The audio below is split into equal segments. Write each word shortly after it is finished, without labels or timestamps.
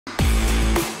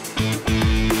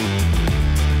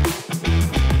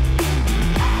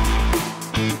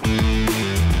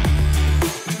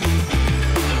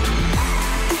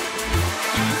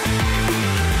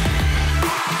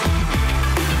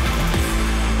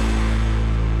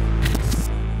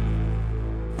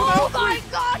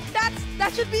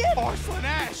should be it. Arslan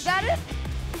Ash. That's,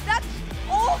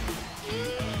 oh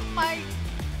my,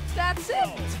 that's it.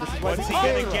 What's he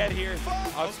gonna get here?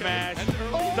 Up smash,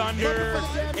 Thunder,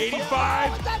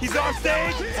 85. He's off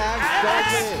stage.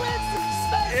 Axe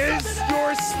is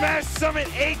your Smash Summit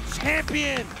 8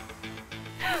 champion.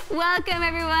 Welcome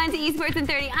everyone to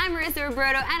ESPORTSIN30. I'm Marissa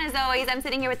Roberto, and as always, I'm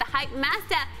sitting here with the hype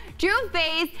master,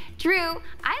 Drewface. Drew,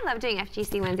 I love doing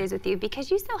FGC Wednesdays with you because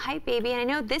you're so hype, baby, and I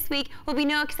know this week will be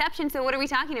no exception, so what are we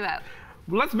talking about?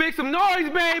 Let's make some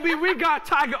noise, baby! We got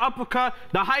Thaiger Uppercut,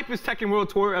 the hypest Tekken World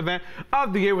Tour event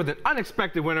of the year with an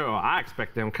unexpected winner, or I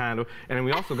expect them, kind of. And then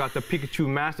we also got the Pikachu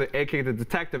Master, a.k.a. the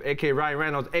Detective, a.k.a. Ryan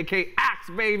Reynolds, a.k.a. Axe,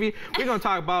 baby! We're gonna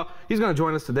talk about, he's gonna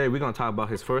join us today. We're gonna talk about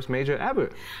his first major ever.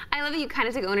 I love that you kind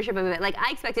of took ownership of it. Like, I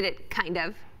expected it, kind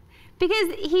of.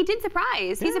 Because he did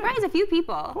surprise. He surprised a few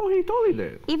people. Oh, he totally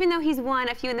did. Even though he's won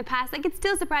a few in the past, like, it's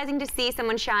still surprising to see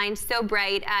someone shine so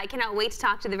bright. I cannot wait to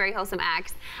talk to the very wholesome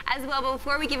Axe as well. But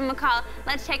before we give him a call,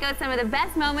 let's check out some of the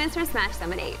best moments from Smash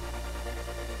Summit 8.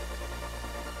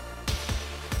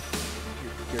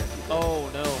 Oh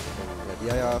no.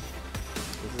 Yeah.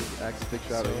 This is Axe's big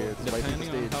shot right here. Depending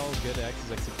on how good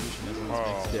Axe's execution is on this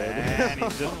next stage. Man,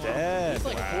 he's just dead. He's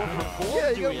like 4 for 4 Yeah,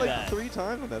 you doing got like that. 3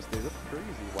 times on that stage. That's crazy.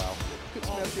 Wow. Good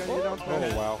smash behind you down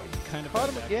smash. Oh, wow. Kind of Caught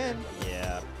him again.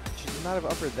 Yeah. Should not have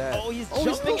uppered that. Oh, he's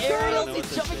jumping aerials.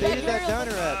 He's jumping back Baited that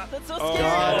aerials. down rat. That's so Got scary.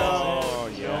 him. Oh,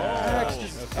 yeah. Axe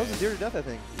just, that was a 0 to death, I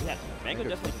think. Yeah, Mango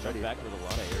definitely jumped back with a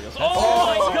lot of aerials. Oh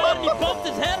my god, he bumped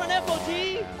his head on FOG.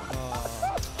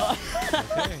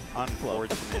 Okay.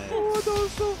 Unfortunate. Oh, that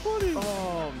was so funny.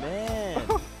 Oh, man.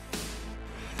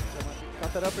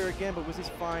 Got that up air again, but was this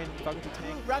fine? Talking to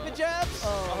tank. Rapid jabs.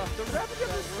 The rapid jab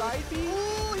is side B.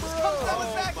 Ooh, he just comes down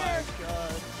with back air.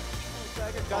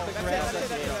 Got the grab.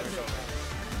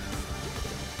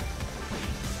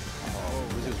 Oh,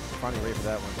 was just finally ready for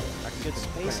that one. Good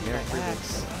spacing by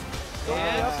Axe.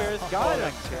 And up airs. Got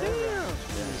him. Damn.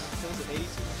 Kills at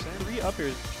 82%. 3 up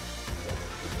airs.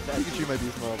 Pikachu might be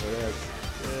small, but yeah.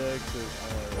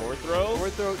 Forward throw.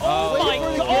 Forward throw.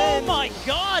 Oh my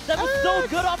god, that was so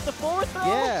good off the forward throw.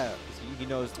 Yeah. He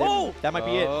knows that, that might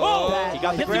be it. Oh, he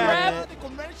got the hits grab.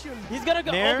 He's gonna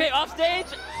go. Nair. Okay, off stage.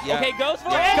 Yeah. Okay, goes for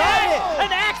it. Got it.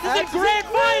 And Axe is in grand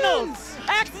finals.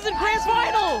 Axe is in grand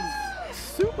finals.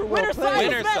 Super well Winner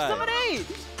played. side of Smash Summit 8.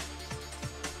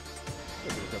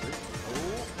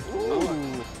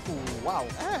 Ooh, wow.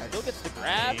 Axe. Still gets the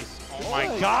grab. Oh my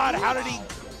god, how did he?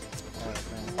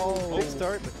 Oh, big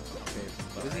start, but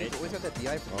okay. He's always got that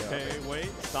DI from Okay, wait.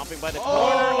 Stomping by the corner.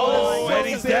 Oh, my and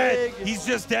he's dead. big. He's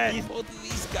just dead. Both of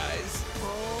these guys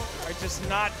are just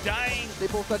not dying. They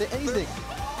both got anything.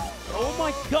 Oh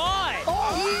my god.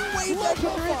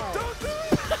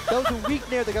 That was a weak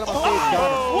nair that got him on stage. Got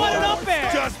him. What an up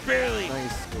air. Just barely.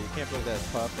 Nice. Yeah, you can't throw that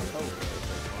puff.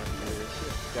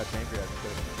 Got tank grab.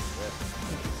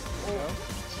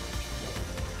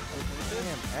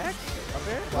 Damn, Axe? Up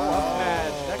air? Up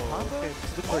smash. That combo?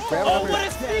 Oh, what a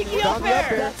sneaky up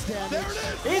air.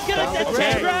 He's gonna get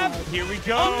tank grab. Here we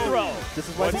go. Up throw. This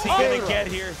is what What's he gonna get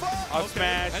here? Up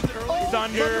smash,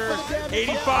 Thunder,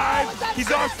 85.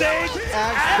 He's off stage.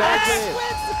 Axe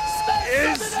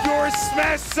Is your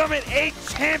Smash Summit 8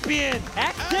 champion.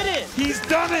 Axe did it. He's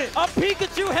done it. A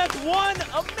Pikachu has won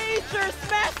a major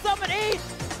Smash Summit 8.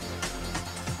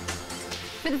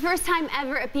 For the first time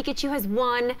ever, a Pikachu has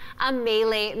won a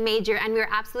Melee Major, and we're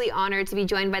absolutely honored to be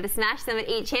joined by the Smash Summit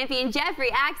 8 champion, Jeffrey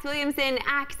Axe Williamson.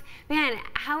 Axe, man,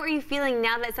 how are you feeling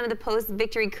now that some of the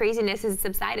post-victory craziness has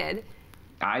subsided?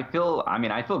 I feel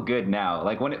good now.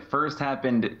 Like when it first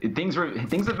happened, things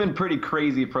have been pretty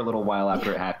crazy for a little while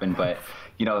after it happened, but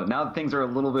you know, now that things are a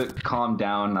little bit calmed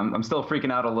down, I'm still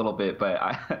freaking out a little bit, but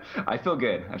I feel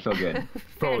good. I feel good.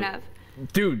 Fair enough.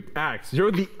 Dude, Axe,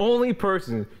 you're the only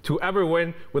person to ever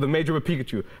win with a major with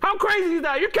Pikachu. How crazy is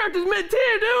that? Your character's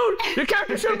mid-tier, dude! Your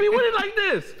character shouldn't be winning like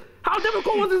this! How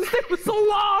difficult was it to stick for so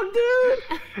long,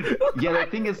 dude? Yeah, the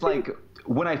thing is, like,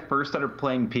 when I first started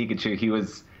playing Pikachu, he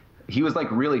was like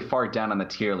really far down on the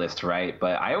tier list, right?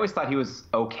 But I always thought he was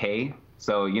okay.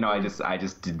 So, you know, I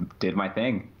just did my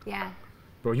thing. Yeah.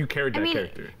 Bro, you carried that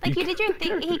character. Like, you did your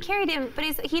thing. He carried him, but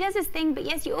he does his thing. But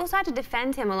yes, you also had to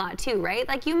defend him a lot too, right?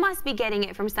 Like, you must be getting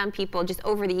it from some people just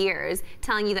over the years,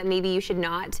 telling you that maybe you should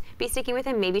not be sticking with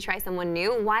him. Maybe try someone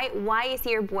new. Why is he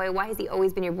your boy? Why has he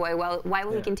always been your boy? Well, why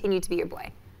will he continue to be your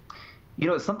boy? You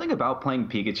know, something about playing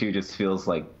Pikachu just feels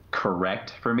like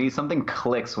correct for me. Something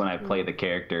clicks when I play the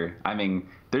character. I mean,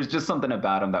 there's just something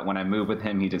about him that when I move with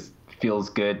him, he just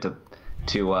feels good to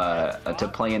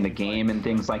play in the game and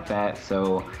things like that.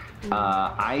 So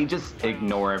I just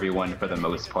ignore everyone for the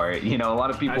most part. You know, a lot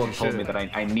of people have told me that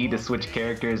I need to switch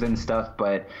characters and stuff,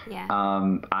 but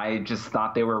I just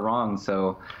thought they were wrong,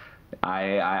 so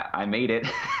I made it.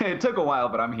 It took a while,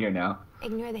 but I'm here now.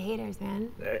 Ignore the haters,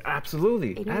 man.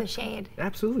 Absolutely. Ignore the shade.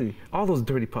 Absolutely. All those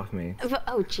dirty puff mains.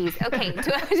 Oh, jeez. Okay,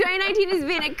 2019 has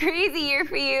been a crazy year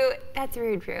for you. That's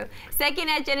rude, Drew. Second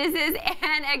at Genesis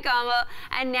and at Combo,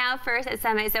 and now first at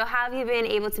Summit. So how have you been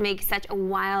able to make such a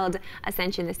wild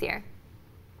ascension this year?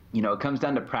 You know, it comes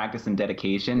down to practice and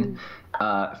dedication.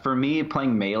 For me,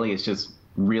 playing Melee is just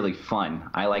really fun.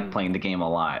 I like playing the game a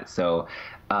lot. So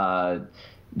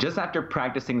just after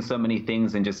practicing so many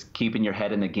things and just keeping your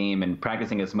head in the game and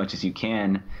practicing as much as you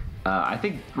can, I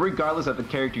think regardless of the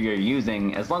character you're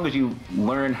using, as long as you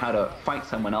learn how to fight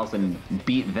someone else and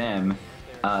beat them,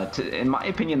 in my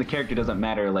opinion, the character doesn't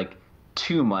matter like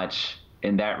too much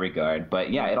in that regard.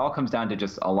 But yeah, it all comes down to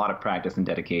just a lot of practice and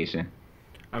dedication.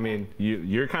 I mean,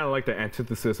 you're kind of like the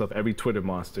antithesis of every Twitter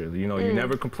monster. You know, you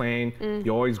never complain,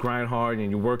 you always grind hard, and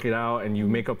you work it out, and you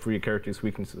make up for your character's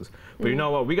weaknesses. But you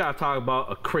know what? We got to talk about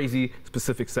a crazy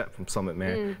specific set from Summit,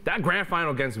 man. That grand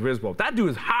final against Wizzrobe, that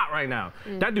dude is hot right now.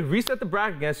 That dude reset the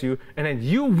bracket against you, and then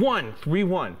you won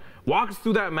 3-1. Walk us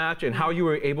through that match and how you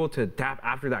were able to adapt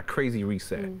after that crazy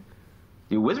reset.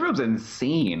 Dude, Wizzrobe's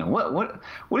insane. What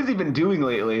has he been doing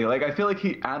lately? Like, I feel like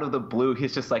he, out of the blue,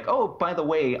 he's just like, oh, by the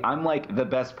way, I'm like the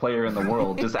best player in the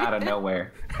world, just out of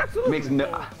nowhere. Makes no,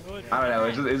 I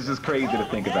don't know. It's just crazy to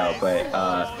think about.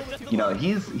 But you know,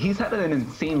 he's had an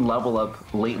insane level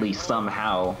up lately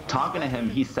somehow. Talking to him,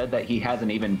 he said that he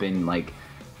hasn't even been like.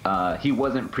 He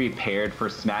wasn't prepared for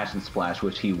Smash and Splash,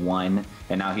 which he won,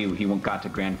 and now he got to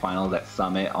Grand Finals at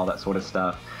Summit, all that sort of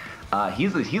stuff.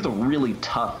 He's a really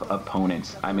tough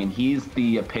opponent. I mean, he's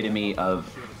the epitome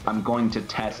of, I'm going to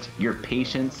test your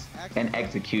patience and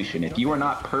execution. If you are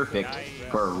not perfect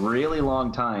for a really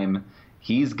long time,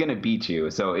 he's gonna beat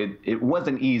you. So it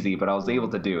wasn't easy, but I was able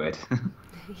to do it.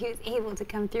 He was able to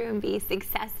come through and be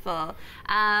successful.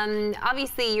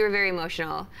 Obviously, you were very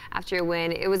emotional after your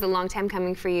win. It was a long time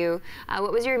coming for you.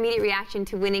 What was your immediate reaction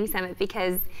to winning Summit?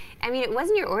 Because, I mean, it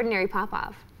wasn't your ordinary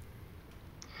pop-off.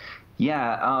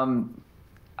 Yeah,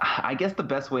 I guess the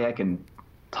best way I can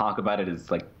talk about it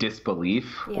is like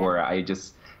disbelief, or I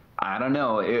don't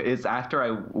know. It's after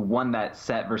I won that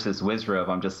set versus Wizzrobe,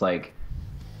 I'm just like,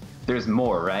 there's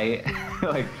more, right?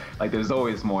 like there's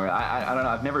always more. I don't know.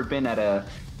 I've never been at a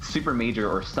super major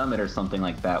or Summit or something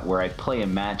like that where I play a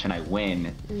match and I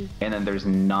win, and then there's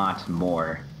not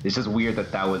more. It's just weird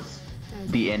that was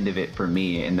the end of it for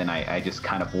me, and then I just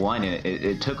kind of won, and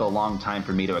it took a long time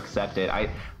for me to accept it.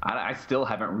 I still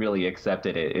haven't really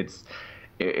accepted it.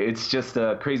 It's just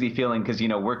a crazy feeling because, you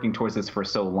know, working towards this for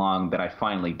so long that I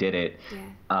finally did it.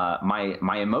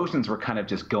 My emotions were kind of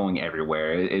just going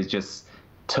everywhere. It just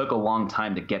took a long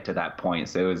time to get to that point,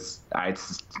 so I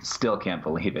still can't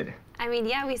believe it. I mean,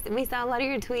 yeah, we saw a lot of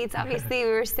your tweets. Obviously,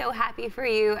 we were so happy for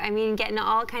you. I mean, getting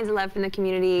all kinds of love from the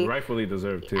community. Rightfully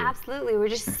deserved, too. Absolutely. We're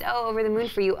just so over the moon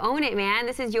for you. Own it, man.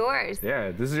 This is yours.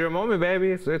 Yeah, this is your moment, baby.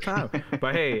 It's your time.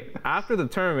 But, hey, after the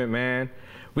tournament, man,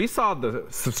 we saw the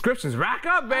subscriptions rack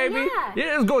up, baby. Oh,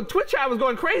 yeah. It was going, Twitch chat was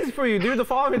going crazy for you, dude. The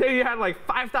following day, you had like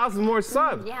 5,000 more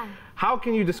subs. Yeah. How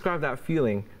can you describe that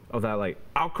feeling of that, like,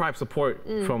 outcry support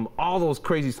from all those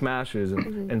crazy smashers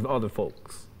and other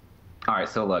folks? All right,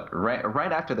 so look,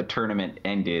 right after the tournament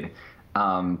ended,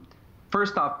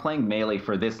 first off, playing Melee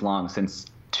for this long, since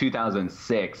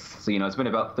 2006, so, you know, it's been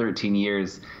about 13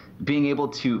 years, being able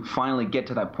to finally get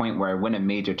to that point where I win a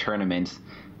major tournament,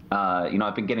 you know,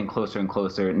 I've been getting closer and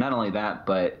closer. Not only that,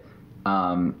 but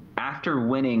after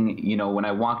winning, you know, when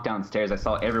I walked downstairs, I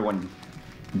saw everyone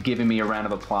giving me a round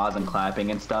of applause and clapping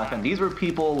and stuff, and these were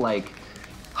people like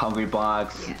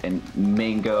Hungrybox and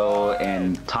Mango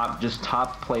and top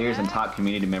players and top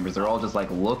community members. They're all just like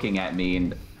looking at me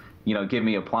and, you know, give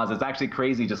me applause. It's actually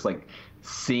crazy just like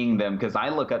seeing them because I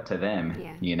look up to them,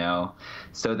 you know.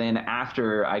 So then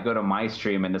after I go to my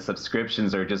stream and the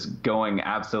subscriptions are just going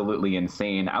absolutely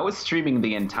insane, I was streaming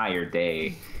the entire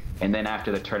day. And then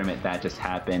after the tournament, that just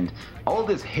happened. All of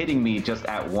this hitting me just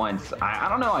at once. I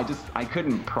don't know, I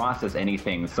couldn't process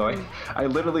anything. So I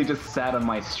literally just sat on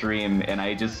my stream and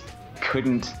I just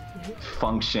couldn't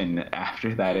function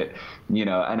after that. You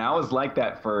know, and I was like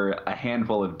that for a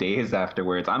handful of days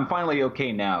afterwards. I'm finally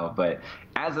okay now, but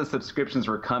as the subscriptions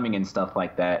were coming and stuff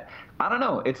like that, I don't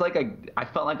know. It's like I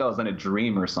felt like I was in a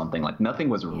dream or something. Like nothing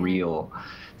was real.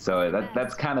 So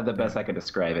that's kind of the best I could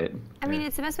describe it. I mean,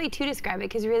 it's the best way to describe it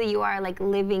because really you are like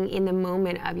living in the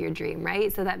moment of your dream,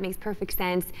 right? So that makes perfect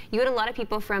sense. You had a lot of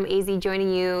people from AZ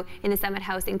joining you in the Summit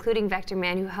House, including Vector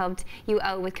Man, who helped you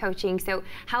out with coaching. So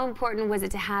how important was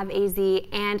it to have AZ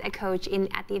and a coach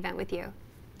at the event with you?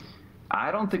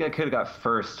 I don't think I could have got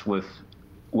first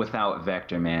without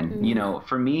Vector Man. You know,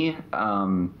 for me,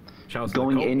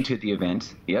 going into the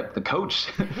event, the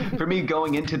coach. For me,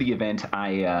 going into the event,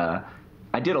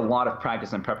 I did a lot of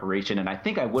practice and preparation, and I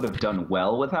think I would have done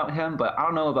well without him, but I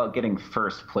don't know about getting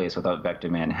first place without Vector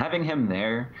Man. Having him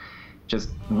there just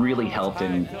really helped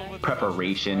in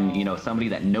preparation. You know, somebody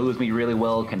that knows me really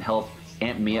well can help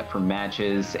amp me up for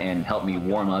matches and help me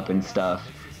warm up and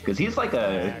stuff. Because he's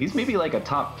maybe like a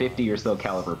top 50 or so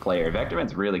caliber player. Vector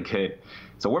Man's really good.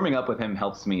 So warming up with him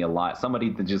helps me a lot.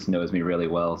 Somebody that just knows me really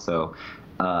well. So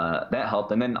that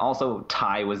helped. And then also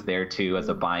Ty was there too as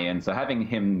a buy-in. So having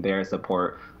him there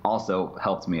support also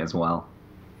helped me as well.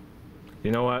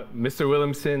 You know what, Mr.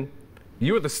 Williamson,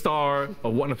 you were the star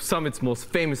of one of Summit's most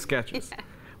famous sketches. Yeah.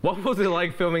 What was it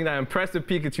like filming that Impressive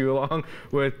Pikachu along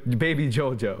with baby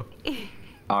JoJo?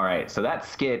 All right, so that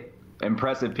skit,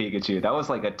 Impressive Pikachu, that was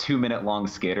like a 2-minute long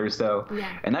skit or so. Yeah.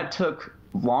 And that took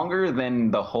longer than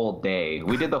the whole day.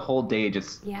 We did the whole day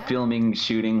just filming,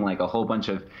 shooting like a whole bunch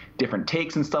of different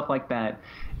takes and stuff like that.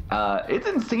 It's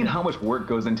insane how much work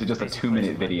goes into just a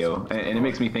 2-minute video. And it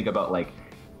makes me think about like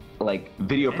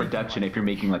video production if you're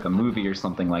making like a movie or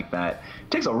something like that.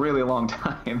 It takes a really long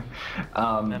time.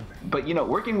 But you know,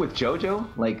 working with JoJo,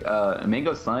 like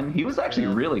Mango's son, he was actually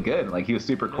really good. Like he was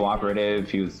super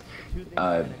cooperative. He was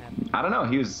I don't know,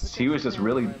 he was just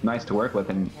really nice to work with,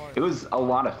 and it was a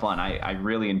lot of fun. I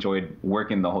really enjoyed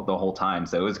working the whole time,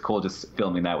 so it was cool just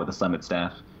filming that with the Summit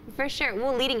staff. For sure.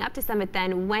 Well, leading up to Summit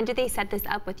then, when did they set this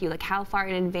up with you? Like how far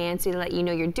in advance do they let you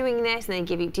know you're doing this, and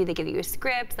then do they give you a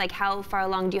script? Like how far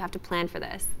along do you have to plan for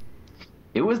this?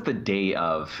 It was the day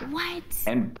of. What?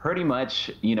 And pretty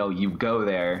much, you know, you go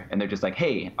there and they're just like,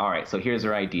 hey, all right, so here's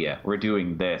our idea. We're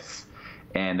doing this.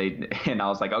 And I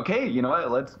was like, okay, you know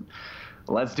what,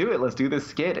 let's do it. Let's do this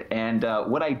skit. And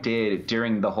what I did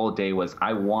during the whole day was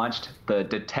I watched the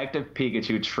Detective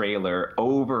Pikachu trailer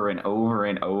over and over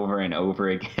and over and over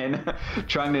again,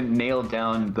 trying to nail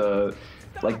down the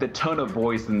tone of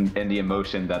voice and the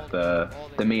emotion that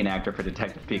the main actor for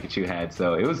Detective Pikachu had.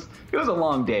 So it was a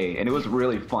long day, and it was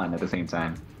really fun at the same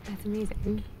time. That's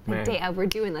amazing. The day of, we're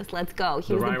doing this, let's go.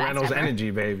 He was the Ryan best Reynolds ever.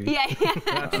 energy, baby. Yeah.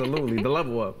 Absolutely, the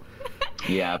level up.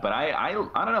 Yeah, but I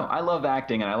don't know. I love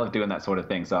acting and I love doing that sort of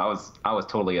thing. So I was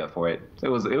totally up for it. It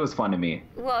was fun to me.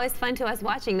 Well, it's fun to us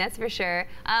watching, that's for sure.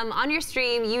 On your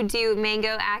stream, you do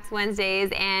Mang0-Axe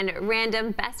Wednesdays and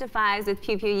random best of fives with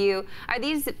Pew Pew You. Are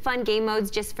these fun game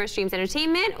modes just for streams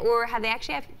entertainment, or have they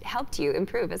actually helped you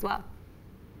improve as well?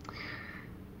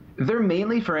 They're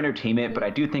mainly for entertainment, but I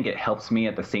do think it helps me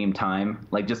at the same time.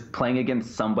 Like just playing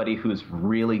against somebody who's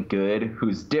really good,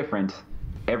 who's different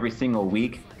every single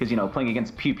week, because you know, playing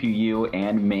against Pew Pew You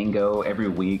and Mango every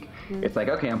week, it's like,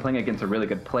 okay, I'm playing against a really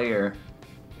good player.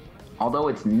 Although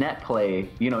it's net play,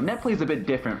 you know, net play is a bit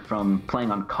different from playing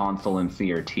on console and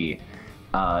CRT.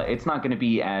 It's not going to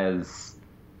be as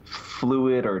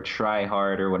fluid or try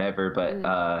hard or whatever,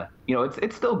 but you know,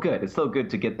 it's still good. It's still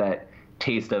good to get that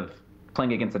taste of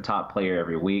playing against a top player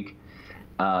every week.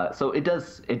 So it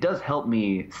does help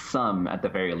me some at the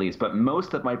very least, but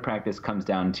most of my practice comes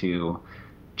down to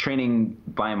training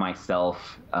by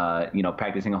myself, you know,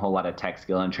 practicing a whole lot of tech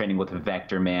skill and training with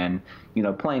Vector Man, you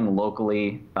know, playing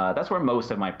locally. That's where most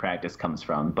of my practice comes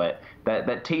from. But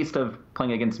that taste of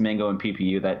playing against Mango and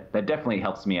PPU, that definitely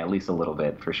helps me at least a little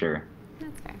bit, for sure.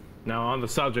 That's fair. Now, on the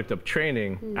subject of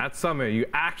training, at Summit, you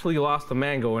actually lost to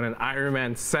Mango in an Iron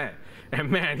Man set. And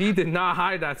man, he did not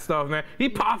hide that stuff, man. He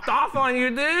popped off on you,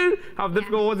 dude. How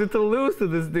difficult was it to lose to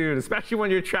this dude, especially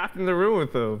when you're trapped in the room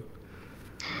with him?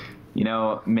 You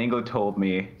know, Mango told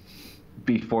me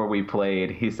before we played,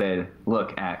 he said,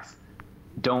 look, Axe,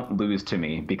 don't lose to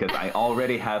me because I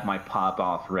already have my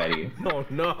pop-off ready. Oh,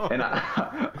 no. And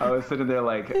I was sitting there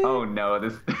like, oh, no,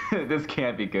 this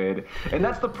can't be good. And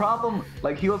that's the problem.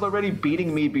 Like, he was already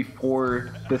beating me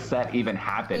before the set even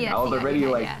happened. Yeah, I was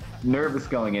already, nervous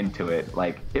going into it.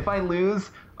 Like, if I lose,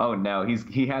 oh, no,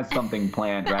 he has something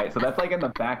planned, right? So that's, like, in the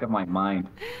back of my mind.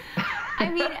 I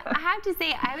mean, I have to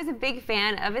say, I was a big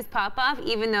fan of his pop-off,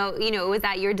 even though, you know, it was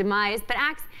at your demise. But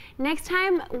Axe, next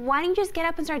time, why don't you just get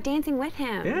up and start dancing with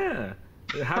him? Yeah.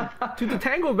 To the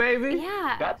tango, baby.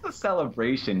 Yeah. That's a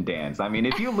celebration dance. I mean,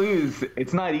 if you lose,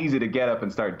 it's not easy to get up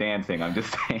and start dancing. I'm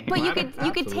just saying. But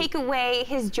you could take away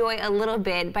his joy a little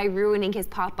bit by ruining his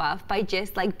pop-off by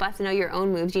just like busting out your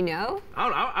own moves, you know?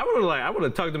 I would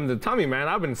have tugged him in the tummy, man.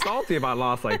 I've been salty about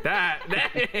loss like that.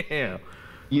 Damn.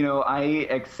 You know, I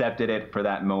accepted it for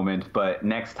that moment, but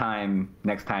next time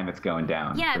it's going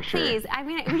down. Yeah, for sure. please. I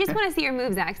mean, we just want to see your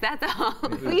moves, Axe. That's all.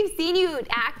 We've seen you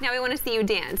act. Now we want to see you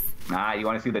dance. Ah, you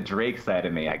want to see the Drake side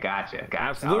of me? I gotcha.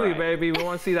 Absolutely, right. baby. We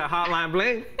want to see that hotline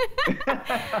bling.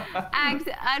 Axe,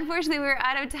 unfortunately, we're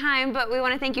out of time, but we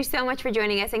want to thank you so much for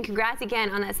joining us, and congrats again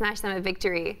on that Smash Summit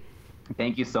victory.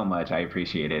 Thank you so much. I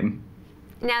appreciate it.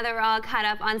 Now that we're all caught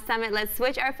up on Summit, let's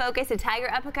switch our focus to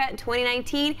Thaiger Uppercut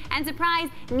 2019. And surprise,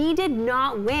 Knee did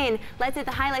not win. Let's hit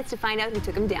the highlights to find out who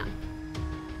took him down.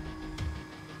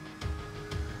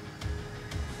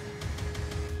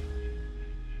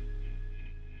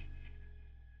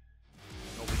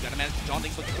 We gotta manage John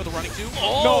Ding's looking for the running two.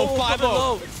 Oh, no,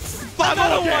 5-0. 5-0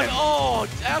 Another again. one. Oh,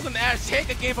 Arslan Ash take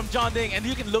a game from John Ding, and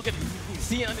you can look at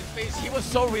see it on his face. He was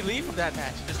so relieved from that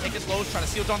match. Just take it slow, try to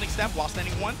seal John Ding's step while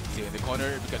standing one. See in the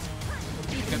corner because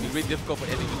it's gonna be really difficult for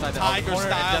Eddie to decide that Tiger corner,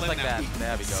 style, and just like that.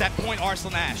 There we go. Set point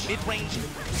Arslan Ash. Mid-range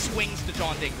swings to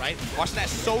John Ding, right? Arslan Ash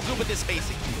so good with this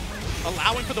spacing.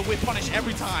 Allowing for the whip punish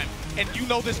every time. And you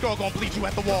know this girl gonna bleed you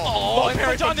at the wall. Oh, low and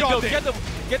parry John from Ding John go Ding.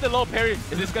 get the low parry.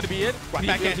 Is this gonna be it? Right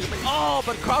back at you. Oh,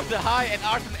 but crouch the high, and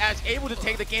Arslan Ash able to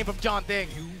take the game from John Ding.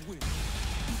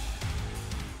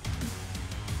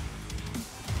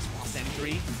 Standing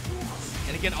three.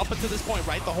 And again, up until this point,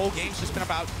 right? The whole game's just been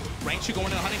about Rangchu going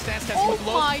in a hunting stance, testing with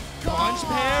low. My God. Punch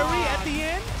parry at the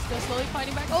end. Still slowly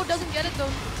fighting back. Oh, doesn't get it though.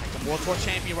 The World Tour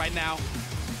champion right now.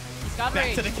 He's got Back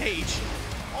range. to the cage.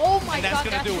 Oh my And that's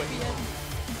God, gonna that do should it. be it.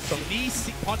 So Knee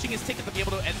punching his ticket to be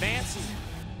able to advance.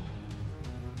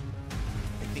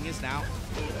 The thing is now,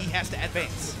 he has to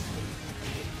advance.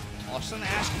 Arslan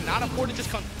Ash cannot afford to just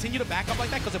continue to back up like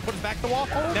that because it puts back the wall.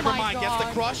 Oh Never my mind, gets the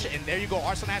God. crush, and there you go.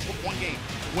 Arslan Ash with one game.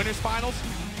 Winners finals,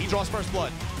 he draws first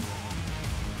blood.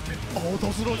 Oh,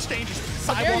 those little exchanges.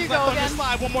 there Sidewalk you left go under again.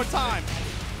 slide one more time.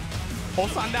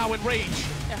 Ulsan now in rage.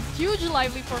 Yeah, huge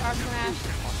lively for Arslan Ash.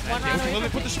 One round away Lily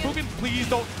from put the taking it. Shippuken. Please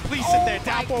don't. Please Oh sit there.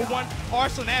 Down my 4-1.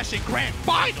 Arslan Ash in grand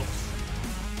finals.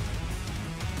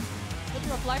 Little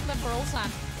bit of life left for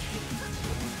Ulsan.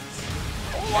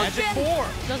 Oh, Magic again. 4.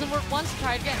 Doesn't work once,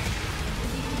 try it again.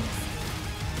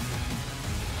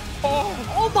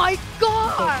 Oh. My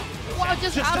God! Wow,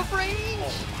 just Just out a- of range.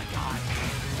 Oh my God.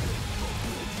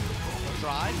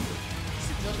 Drive.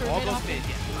 Just for a All bit goes off. mid.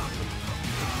 Yeah.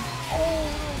 Oh,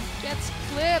 gets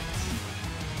clipped.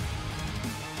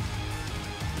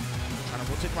 Trying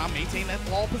to rotate around, maintain that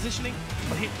wall positioning.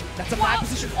 But here, that's a Wow. bad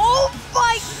position. Oh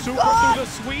my Super God! through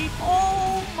the sweep.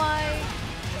 Oh my.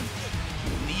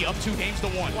 Knee up 2 games to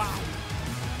 1. Wow.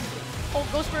 Oh,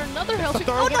 goes for another hell the sweep.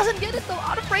 third Oh, one. doesn't get it though.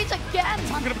 Out of range again.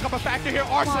 Time gonna become a factor here.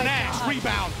 Arslan my Ash God.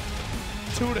 rebound.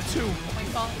 2-2. Oh my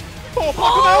God. Oh,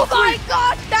 Oh Pokemon my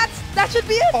God! That should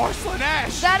be it. Arslan Ash.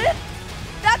 Is that it?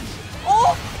 That's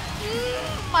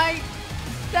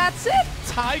that's it.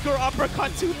 Thaiger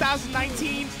Uppercut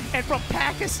 2019, and from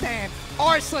Pakistan,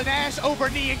 Arslan Ash over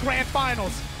Knee in grand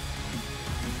finals.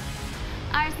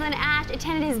 Arslan Ash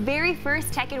attended his very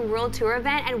first Tekken World Tour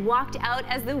event and walked out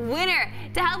as the winner.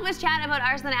 To help us chat about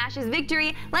Arslan Ash's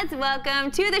victory, let's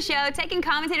welcome to the show Tekken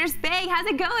Commentator Spag. How's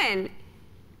it going?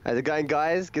 How's it going,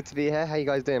 guys? Good to be here. How you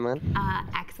guys doing, man?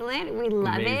 Excellent. We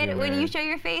love Amazing, it when man. you show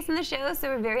your face in the show, so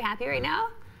we're very happy right now.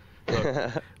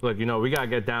 Look, you know, we got to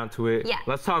get down to it. Yeah.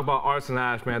 Let's talk about Arslan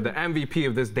Ash, man, the MVP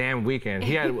of this damn weekend.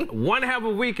 He had one hell of a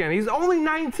weekend. He's only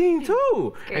 19,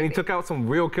 too. And he took out some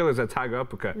real killers at Thaiger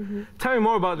Uppercut. Tell me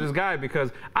more about this guy, because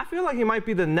I feel like he might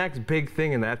be the next big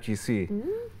thing in the FGC.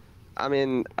 I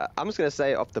mean, I'm just going to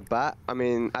say off the bat, I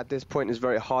mean, at this point, it's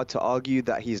very hard to argue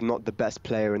that he's not the best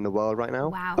player in the world right now.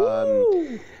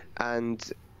 Wow.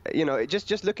 And, you know,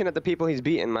 just looking at the people he's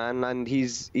beaten, man, and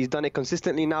he's done it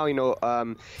consistently now. You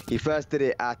know, he first did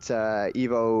it at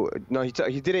Evo. No, he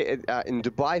did it in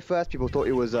Dubai first. People thought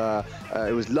it was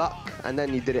luck, and then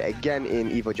he did it again in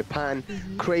Evo Japan.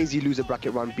 Crazy loser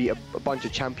bracket run, beat a bunch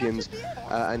of champions,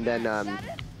 and then.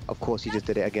 Of course, he just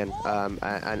did it again.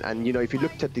 And you know, if you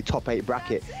looked at the top 8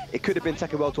 bracket, it could have been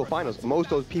Tekken World Tour finals. Most of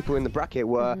those people in the bracket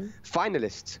were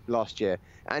finalists last year,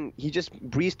 and he just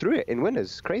breezed through it in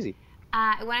winners. Crazy.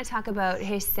 I want to talk about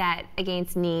his set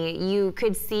against Knee. You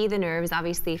could see the nerves,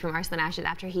 obviously, from Arslan Ash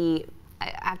after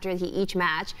each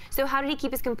match. So how did he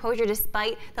keep his composure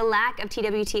despite the lack of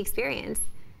TWT experience?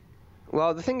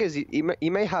 Well, the thing is, he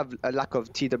may have a lack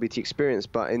of TWT experience,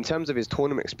 but in terms of his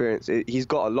tournament experience, he's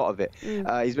got a lot of it.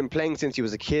 He's been playing since he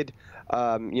was a kid.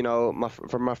 You know,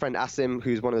 from my friend Asim,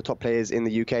 who's one of the top players in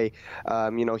the UK,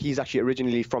 you know, he's actually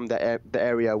originally from the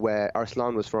area where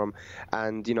Arslan was from,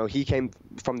 and you know, he came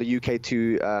from the UK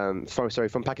to,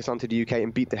 from Pakistan to the UK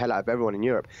and beat the hell out of everyone in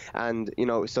Europe. And you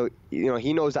know, so you know,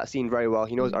 he knows that scene very well.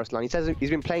 He knows Arslan. He says he's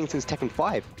been playing since Tekken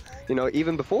 5. You know,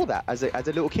 even before that, as a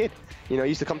little kid. You know, he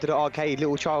used to come to the arcade,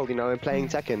 little child, you know, and playing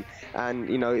Tekken. And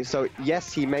you know, so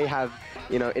yes, he may have,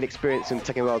 you know, inexperience in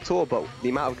Tekken World Tour, but the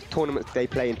amount of tournaments they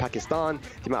play in Pakistan,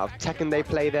 the amount of Tekken they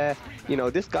play there, you know,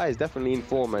 this guy is definitely in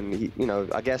form, and he, you know,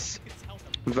 I guess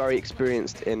very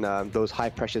experienced in those high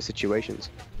pressure situations.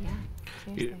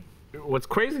 Yeah. What's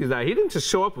crazy is that he didn't just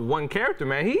show up with one character,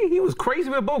 man. He was crazy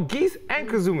with both Geese and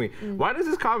Kazumi. Why does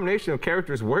this combination of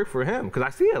characters work for him? Because I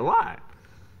see it a lot.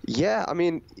 Yeah, I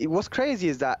mean, what's crazy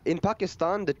is that in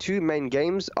Pakistan, the two main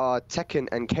games are Tekken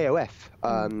and KOF.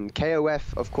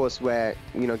 KOF, of course, where,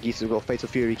 you know, Geese has got Fatal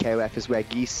Fury. KOF is where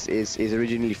Geese is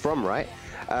originally from, right?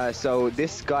 So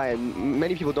this guy, and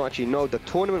many people don't actually know, the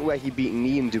tournament where he beat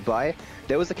Nee in Dubai,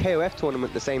 there was a KOF tournament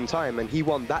at the same time, and he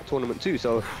won that tournament too.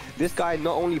 So this guy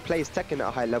not only plays Tekken at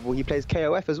a high level, he plays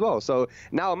KOF as well. So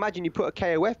now imagine you put a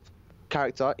KOF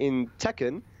character in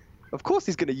Tekken, of course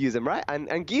he's going to use him, right?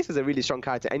 And Geese is a really strong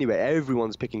character anyway.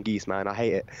 Everyone's picking Geese, man. I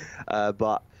hate it.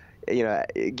 But, you know,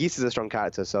 Geese is a strong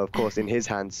character, so of course in his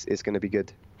hands it's going to be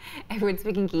good. Everyone's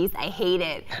picking Geese. I hate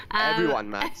it. Everyone,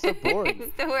 man. It's so boring.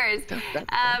 It's the worst.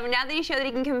 Now that he showed that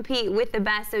he can compete with the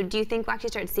best, so do you think we'll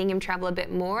actually start seeing him travel a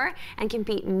bit more and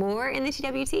compete more in the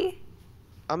TWT?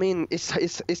 I mean,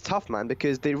 it's tough, man,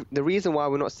 because the reason why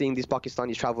we're not seeing these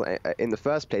Pakistanis travel in the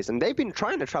first place, and they've been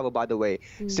trying to travel, by the way,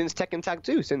 since Tekken Tag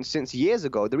 2, since years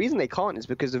ago. The reason they can't is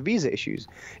because of visa issues.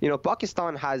 You know,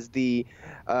 Pakistan has the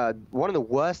one of the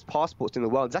worst passports in the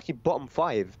world. It's actually bottom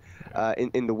 5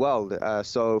 in the world.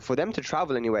 So for them to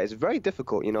travel anywhere is very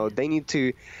difficult. You know, they need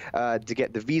to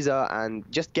get the visa, and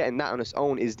just getting that on its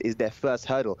own is their first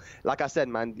hurdle. Like I said,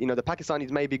 man, you know, the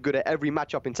Pakistanis may be good at every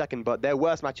matchup in Tekken, but their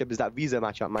worst matchup is that visa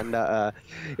matchup, man.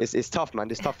 It's tough, man.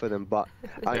 It's tough for them. But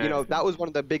you know, that was one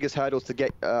of the biggest hurdles to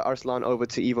get Arslan over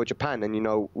to Evo Japan, and you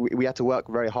know, we had to work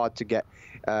very hard to get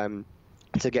him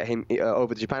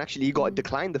over to Japan. Actually, he got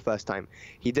declined the first time.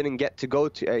 He didn't get to go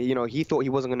to, you know, he thought he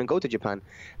wasn't going to go to Japan.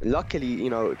 Luckily, you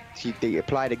know, they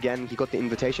applied again. He got the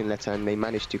invitation letter, and they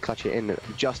managed to clutch it in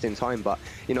just in time. But,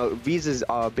 you know, visas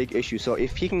are a big issue. So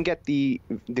if he can get the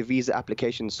visa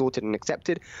application sorted and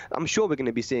accepted, I'm sure we're going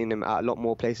to be seeing him at a lot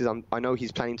more places. I know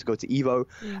he's planning to go to Evo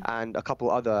and a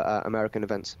couple other American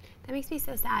events. That makes me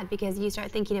so sad, because you start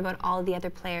thinking about all the other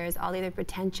players, all the other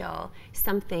potential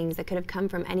somethings that could have come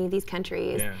from any of these countries.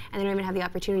 And they don't even have the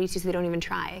opportunity to, so they don't even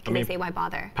try, because they say, why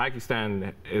bother?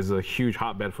 Pakistan is a huge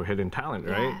hotbed for hidden talent,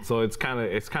 right? So it's kind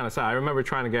of sad. I remember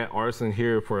trying to get Arslan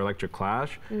here for Electric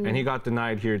Clash, and he got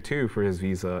denied here too for his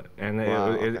visa, and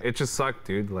it just sucked,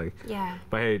 dude. Like,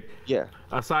 but hey,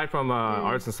 aside from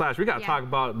Arslan Slash, we gotta talk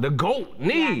about the GOAT,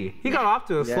 Nee. He got off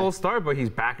to a slow start, but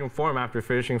he's back in form after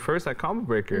finishing first at Combo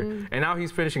Breaker, and now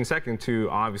he's finishing second to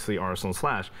obviously Arslan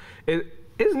Slash.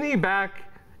 Is Nee back?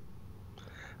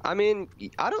 I mean,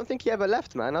 I don't think he ever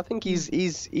left, man. I think he's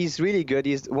really good.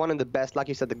 He's one of the best. Like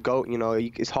you said, the GOAT, you know,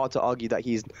 it's hard to argue that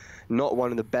he's not one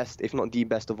of the best, if not the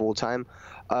best of all time.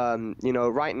 You know,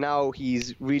 right now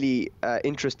he's really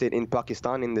interested in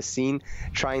Pakistan, in the scene,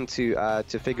 trying to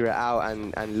figure it out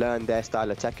and learn their style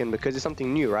of Tekken, because it's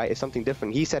something new, right? It's something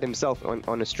different. He said himself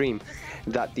on a stream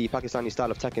that the Pakistani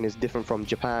style of Tekken is different from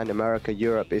Japan, America,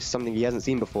 Europe. It's something he hasn't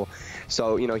seen before.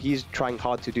 So, you know, he's trying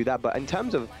hard to do that. But in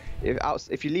terms of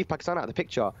if you leave Pakistan out of the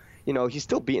picture, you know, he's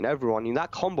still beating everyone. I mean,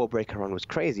 that combo breaker run was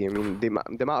crazy. I mean, the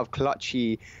amount of clutch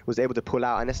he was able to pull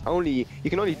out, and you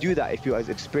can only do that if you're as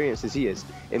experienced as he is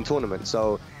in tournaments.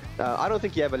 So I don't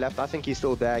think he ever left. I think he's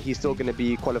still there. He's still going to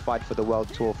be qualified for the World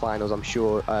Tour finals, I'm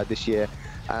sure, this year,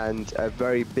 and a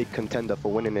very big contender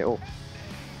for winning it all.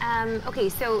 Okay,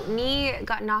 so Nee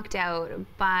got knocked out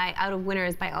of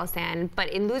winners by Ulsan, but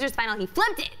in losers final he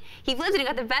flipped it. He flipped it and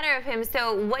got the better of him.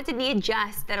 So what did Nee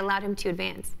adjust that allowed him to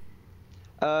advance?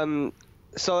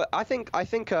 So I think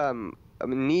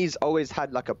Nee's always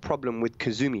had like a problem with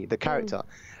Kazumi, the character.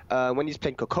 When he's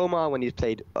played Kokoma, when he's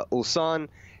played Ulsan.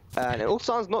 And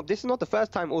this is not the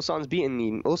first time Ulsan's beaten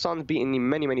Nee. Ulsan's beaten Nee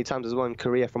many, many times as well in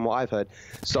Korea, from what I've heard.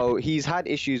 So he's had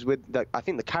issues with I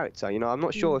think the character. You know, I'm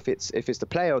not sure if it's the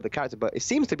player or the character, but it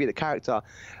seems to be the character.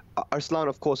 Arslan,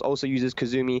 of course, also uses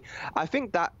Kazumi. I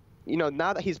think that you know,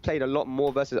 now that he's played a lot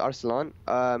more versus Arslan,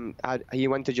 he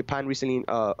went to Japan recently,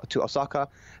 to Osaka,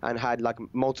 and had like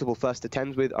multiple first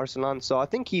attempts with Arslan. So I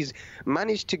think he's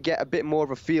managed to get a bit more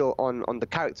of a feel on the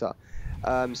character.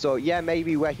 So yeah,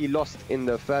 maybe where he lost in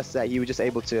the first set, he was just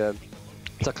able to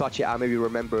clutch it out, maybe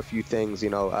remember a few things, you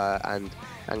know,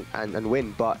 and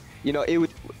win. But you know, it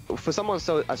would, for someone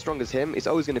so as strong as him, it's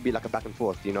always going to be like a back and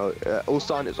forth. You know,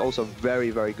 Ulsan is also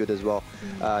very, very good as well.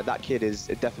 That kid is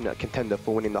a definite contender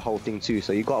for winning the whole thing too.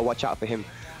 So you got to watch out for him.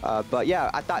 But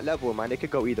yeah, at that level, man, it could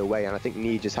go either way. And I think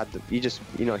Nee just had the, he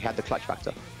had the clutch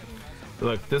factor.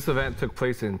 Look, this event took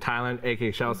place in Thailand, aka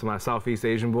shouts to my Southeast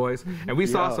Asian boys, and we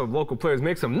saw some local players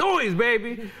make some noise,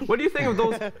 baby. What do you think of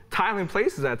those Thailand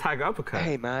places at Thaiger Uppercut?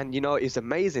 Hey, man, you know, it's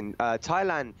amazing.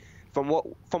 Thailand, from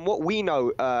what we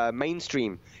know,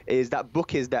 mainstream is that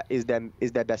Book is their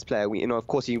best player. You know, of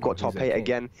course, you've got top 8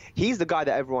 again. He's the guy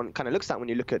that everyone kind of looks at when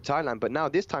you look at Thailand. But now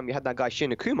this time you had that guy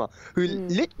Shin Akuma, who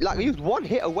he was one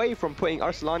hit away from putting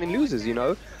Arslan in losers. You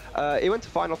know, it went to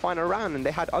final round, and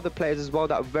they had other players as well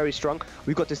that were very strong.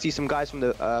 We got to see some guys from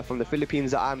the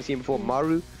Philippines that I haven't seen before,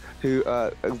 Maru, who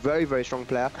a very, very strong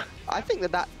player. I think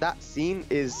that scene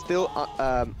is still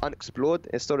unexplored.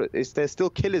 There's still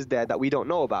killers there that we don't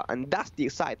know about, and that's the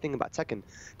exciting thing about Tekken.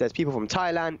 There's people from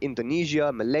Thailand,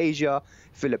 Indonesia, Malaysia,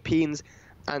 Philippines,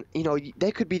 and you know,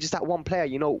 there could be just that one player.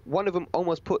 You know, one of them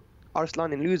almost put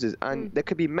Arslan in losers, and there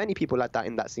could be many people like that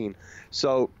in that scene.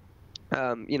 So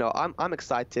you know, I'm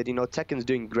excited. You know, Tekken's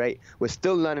doing great. We're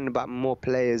still learning about more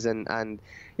players, and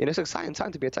you know, it's an exciting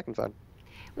time to be a Tekken fan.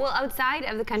 Well, outside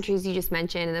of the countries you just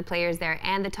mentioned and the players there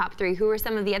and the top 3, who were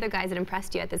some of the other guys that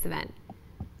impressed you at this event?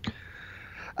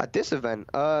 At this event,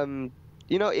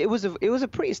 you know, it was a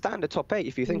pretty standard top 8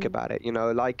 if you think about it. You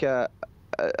know, like I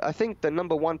think the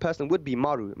 #1 person would be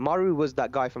Maru. Maru was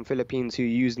that guy from Philippines who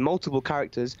used multiple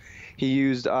characters. He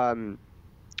used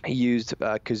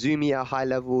Kazumi at high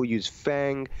level, used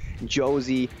Feng,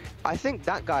 Josie. I think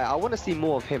that guy, I want to see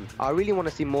more of him. I really want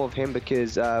to see more of him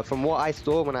because from what I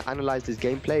saw when I analyzed his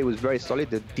gameplay, it was very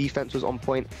solid. The defense was on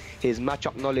point. His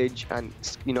matchup knowledge and,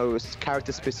 you know,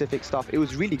 character-specific stuff, it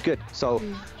was really good. So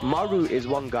Maru is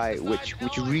one guy which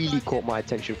really caught my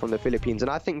attention from the Philippines,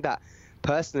 and I think that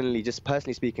personally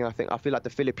speaking, I feel like the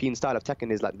Philippine style of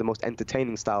Tekken is like the most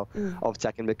entertaining style of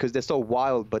Tekken because they're so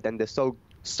wild, but then they're so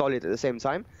solid at the same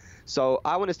time. So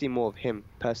I want to see more of him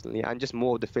personally, and just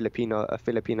more of the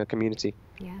Filipino community.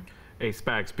 Yeah. Hey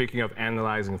Spag, speaking of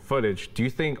analyzing footage, do you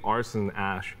think Arslan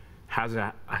Ash has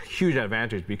a huge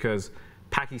advantage because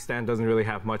Pakistan doesn't really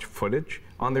have much footage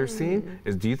on their scene?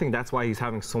 Do you think that's why he's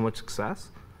having so much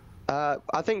success?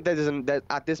 I think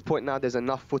at this point now there's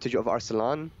enough footage of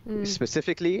Arslan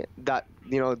specifically that,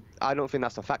 you know, I don't think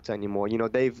that's a factor anymore. You know,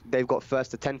 they've got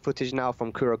first to 10 footage now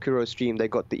from Kurokuro's stream. They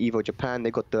got the Evo Japan,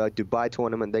 they got the Dubai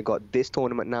tournament, they got this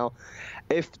tournament now.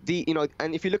 You know,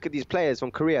 and if you look at these players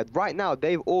from Korea right now,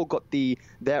 they've all got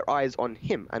their eyes on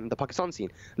him and the Pakistan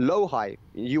scene. Lohai,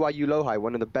 UIU Lohai,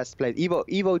 one of the best players,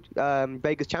 Evo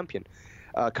Vegas champion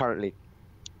currently.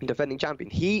 Defending champion.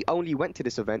 He only went to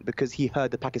this event because he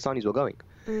heard the Pakistanis were going.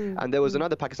 And there was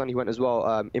another Pakistani who went as well,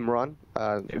 Imran,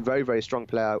 very, very strong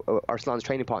player. Arslan's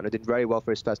training partner, did very well for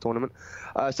his first tournament.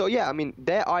 So yeah, I mean,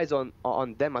 their eyes are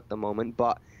on them at the moment,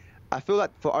 but I feel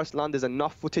like for Arslan, there's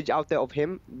enough footage out there of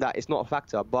him that it's not a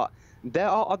factor. But there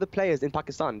are other players in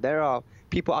Pakistan. There are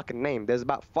people I can name. There's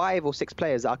about 5 or 6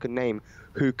 players that I could name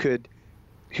who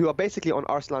are basically on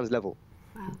Arslan's level.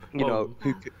 Wow. You know,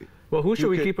 Well, who should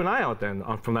we keep an eye out then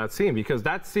from that scene? Because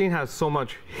that scene has so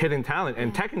much hidden talent,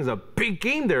 and Tekken's a big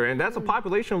game there, and that's a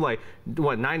population of like,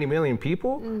 what, 90 million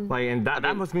people? Like, and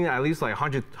that must mean at least like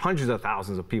hundreds of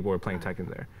thousands of people are playing Tekken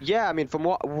there. Yeah, I mean, from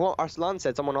what Arslan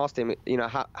said, someone asked him, you know,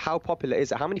 how popular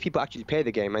is it? How many people actually play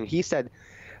the game? And he said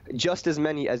just as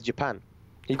many as Japan.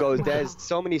 He goes, there's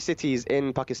so many cities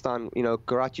in Pakistan, you know,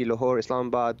 Karachi, Lahore,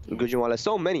 Islamabad, Gujranwala,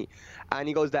 so many. And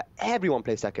he goes that everyone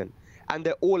plays Tekken, and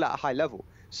they're all at a high level.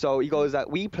 So he goes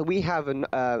that we have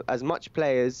as much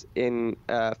players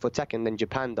for Tekken than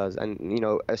Japan does, and you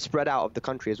know, spread out of the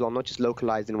country as well, not just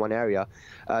localized in one area.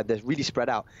 They're really spread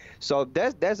out. So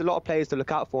there's a lot of players to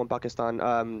look out for in Pakistan.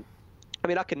 I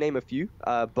mean, I can name a few,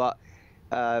 but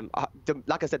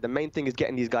like I said, the main thing is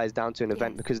getting these guys down to an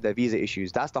event because of their visa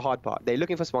issues. That's the hard part. They're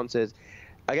looking for sponsors.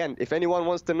 Again, if anyone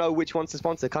wants to know which one's to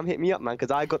sponsor, come hit me up, man,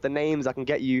 because I got the names. I can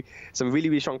get you some really,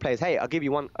 really strong players. Hey, I'll give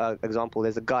you one example.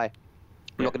 There's a guy.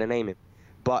 I'm not going to name him,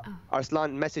 but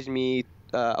Arslan messaged me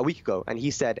a week ago, and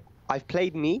he said, I've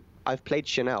played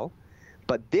Chanel,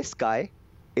 but this guy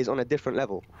is on a different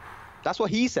level. That's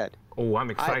what he said. Oh, I'm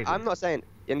excited. I'm not saying,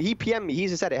 And he PM'd me. He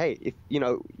just said it. Hey, if you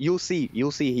know, you'll see.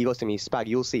 He goes to me, Spag.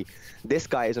 You'll see. This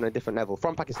guy is on a different level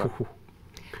from Pakistan.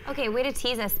 Okay, way to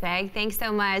tease us, Spag. Thanks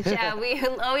so much. We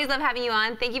always love having you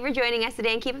on. Thank you for joining us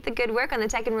today, and keep up the good work on the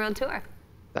Tekken World Tour.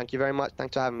 Thank you very much.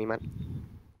 Thanks for having me, man.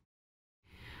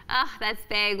 Oh, that's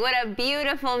Spag. What a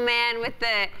beautiful man with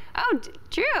the... Oh,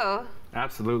 Drew.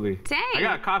 Absolutely. Dang. I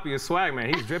got a copy of Swag,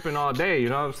 man. He's dripping all day, you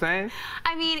know what I'm saying?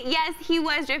 I mean, yes, he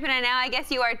was dripping, and now I guess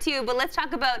you are too, but let's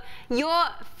talk about your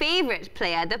favorite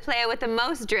player, the player with the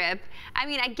most drip. I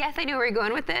mean, I guess I know where you're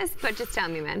going with this, but just tell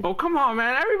me, man. Oh, come on,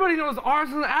 man. Everybody knows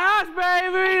Arslan Ash,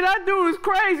 baby. That dude is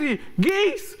crazy.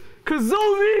 Geese,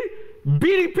 Kazumi,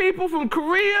 beating people from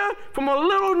Korea, from a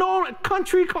little known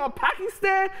country called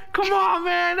Pakistan. Come on,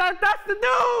 man, that's the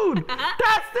dude.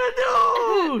 That's the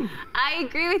dude. I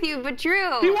agree with you, but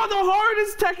Drew. He won the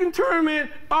hardest Tekken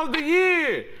tournament of the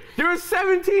year. There were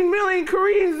 17 million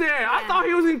Koreans there. Yeah. I thought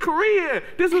he was in Korea.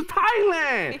 This was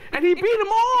Thailand, and he beat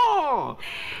them all.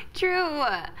 Drew,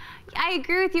 I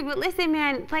agree with you, but listen,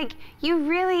 man, like, you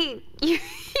really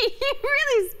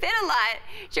spit a lot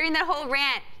during that whole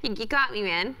rant. You got me,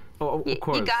 man. Oh, of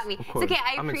course. You got me. Of course. It's okay,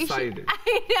 I appreciate it.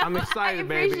 I know. I'm excited,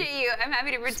 baby. I appreciate you. I'm happy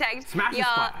to protect Smash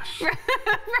y'all and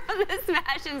from the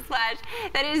smash and splash.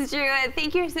 That is true. And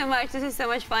thank you so much. This is so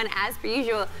much fun, as per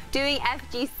usual, doing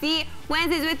FGC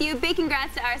Wednesdays with you. Big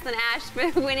congrats to Arslan Ash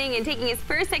for winning and taking his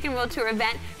first Tekken World Tour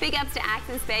event. Big ups to Axe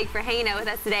and Spag for hanging out with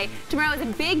us today. Tomorrow is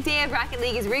a big day of Rocket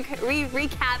League as we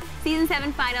recap Season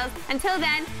 7 finals. Until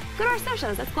then, go to our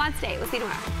socials at Squad Stay. We'll see you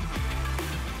tomorrow.